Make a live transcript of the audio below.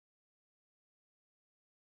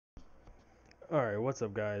Alright, what's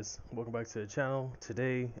up guys? Welcome back to the channel.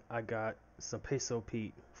 Today I got some Peso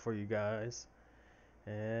Pete for you guys.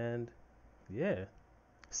 And yeah,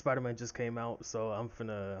 Spider-Man just came out, so I'm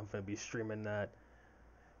finna be streaming that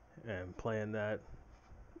and playing that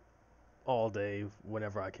all day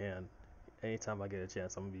whenever I can. Anytime I get a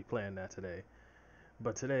chance, I'm gonna be playing that today.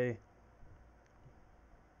 But today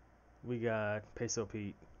we got Peso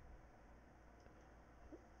Pete.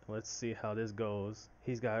 Let's see how this goes.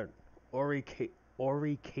 He's got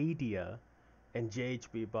ORICADIA and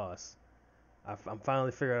JHBBOSS. I'm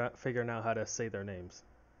finally figuring out how to say their names.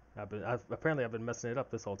 Apparently I've been messing it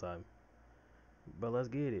up this whole time. But let's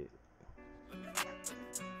get it.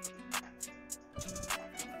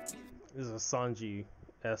 This is a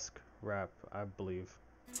Sanji-esque rap, I believe.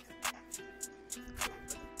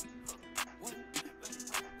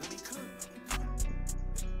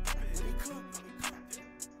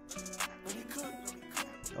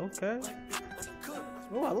 Okay.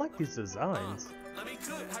 Oh, I like these designs. Let me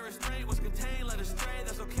cook. High restraint was contained, let it stray.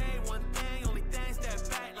 That's okay. One thing, only thing, step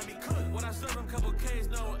back. Let me cook. When I serve them, couple K's,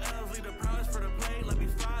 no L's. Leave the prize for the plate. Let me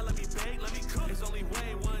fry, let me bake, let me cook. It's only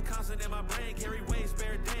way one constant in my brain. Carry weight,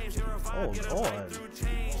 spare dames. Here a vibe, get a breakthrough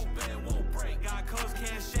change. Bed won't break. Got codes,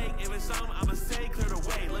 can't shake. If it's something, I'ma say, clear the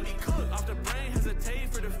way. Let me cook. Off the brain, hesitate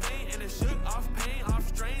for the faint. And it shook. Off pain, off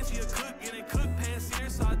strains. He a cook, getting cooked. Pan sear,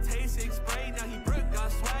 saute, 6 spray. Now he brook.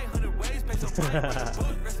 Got swag, 100 ways. Pay some money for the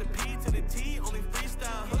book. Recipe to the T. Only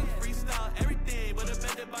freestyle, hook, freestyle, everything. But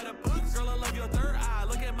amended by the books. Girl, I love your third eye.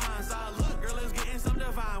 Look at mine, so I look. Girl is getting some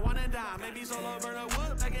divine. Wanna die. Maybe solo burn a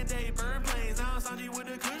wood. Back in day, burn planes. Now I'm Sanji with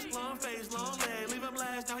the kush. Long face, long leg. Leave him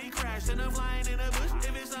last. Now he crashed. And I'm flying in a bush.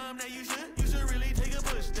 If it's something that you should really take a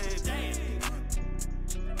push. Damn.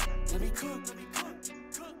 Let me cook. Let me cook.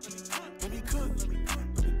 Let me cook. Let me cook.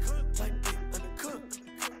 Let me cook. Like it. Let me cook.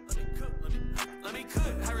 Let me cook. Let me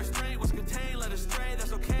cook. High restraint was contained. Let it stray.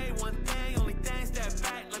 That's okay. One thing. Only thing. Step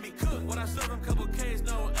back. Let me cook. When I serve them, couple K's,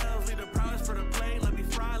 no L's. Leave the prize for the plate. Let me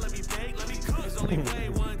fry. Let me bake. Let me cook. It's only way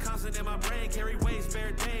one constant in my brain. Carry weight.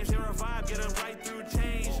 Spare dames. Share a vibe. Get them right through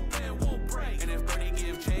change. Man won't break. And if Bernie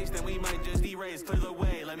give chase, then we might just erase. Clear the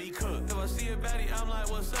way. Let me cook. If I see a baddie, I'm like,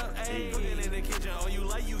 what's up? Ayy. Cooking in the kitchen. All you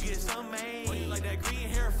like, you get some made. Oh, you like that green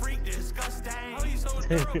hair freak? Disgusting. Oh, you so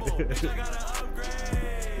durable. Bitch, I gotta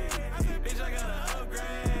upgrade. I said, bitch, I gotta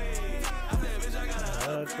upgrade. I said, bitch, I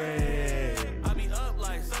gotta upgrade. I be up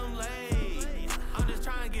like some late. I'm just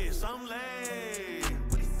trying to get some late.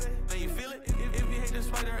 Man, you feel it? If you hate the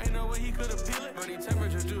spider, ain't no way he could appeal it. Bernie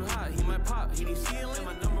temperature too hot, he might pop. He need ceiling.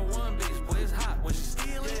 My #1 bitch, boy, it's hot when she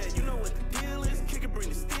stealing. Yeah, you know what the deal is. Kick it, bring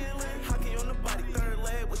the stealing. Hockey on the body, third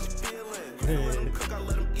leg, what you feeling? Let them cook, I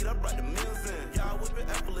let them eat, I brought the meals in. Y'all whip it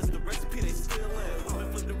effortless, the recipe they stealing.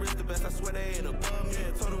 Women flip the wrist the best, I swear they ain't above me.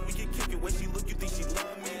 Yeah, told her we can kick it, when she look, you think she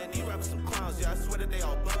love me. And these rappers some clowns, yeah, I swear that they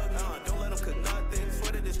all bug me. Don't let them cook nothing,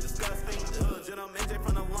 swear that it's disgusting. Jen, I'm MJ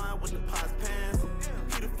from the line with the pots pants.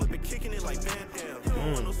 Peter flipping, kicking it like Van Damme. You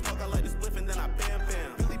don't want no smoke, I like this spliff and then I bam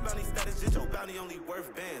bam. Billy bounty status, just your bounty only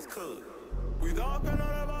worth bands, cook. We don't get on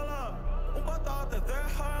the ball up. Un patate,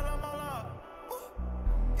 deja la mala.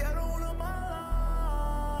 Quiero una mala.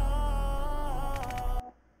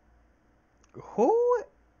 Who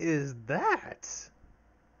is that?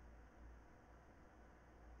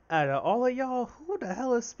 Out of all of y'all, who the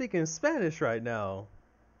hell is speaking Spanish right now?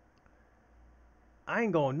 I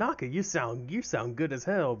ain't gonna knock it. You sound good as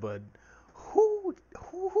hell, but who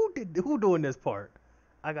doing this part?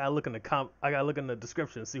 I gotta look in the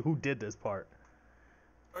description and see who did this part.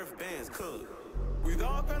 Earth bands cook. We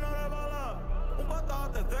don't get on the ball up. Un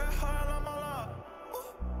patate, deja la mala.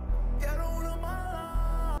 Quiero una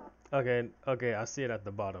mala. Okay, I see it at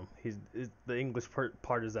the bottom. The English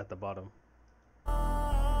part is at the bottom.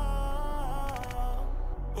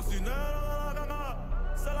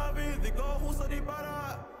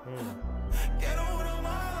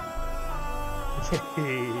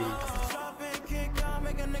 Hey.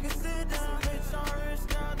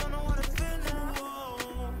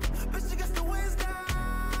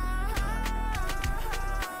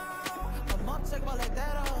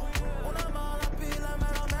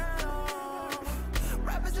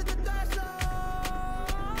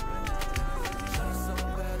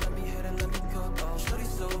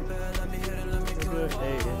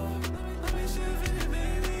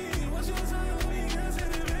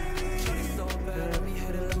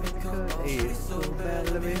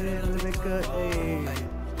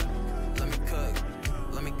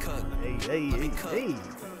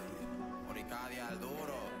 ORICADIA,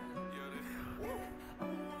 duro.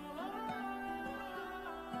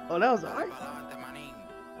 Oh, that was alright.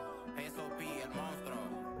 Peso P, el monstruo.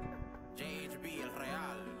 JHB, el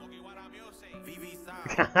real.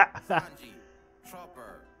 Sanji,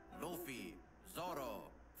 Chopper, Luffy, Zoro,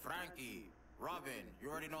 Frankie, Robin. You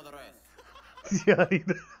already know the rest. Yeah, Why every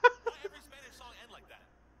Spanish song end like that?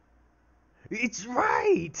 it's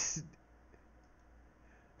right.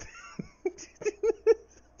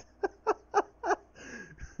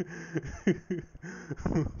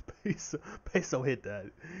 Peso hit that.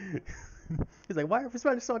 He's like, why every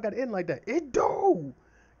Spanish song got to end like that? It do.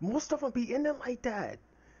 Most of them be ending like that.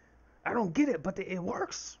 I don't get it, but it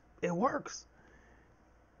works. It works.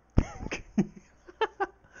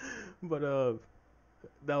 But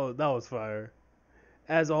that was fire.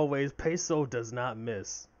 As always, Peso does not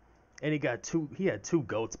miss, and he had two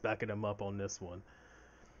goats backing him up on this one.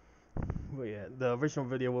 But yeah, the original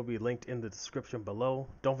video will be linked in the description below.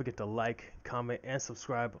 Don't forget to like, comment, and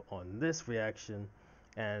subscribe on this reaction.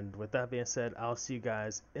 And with that being said, I'll see you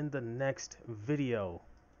guys in the next video.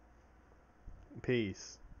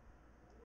 Peace.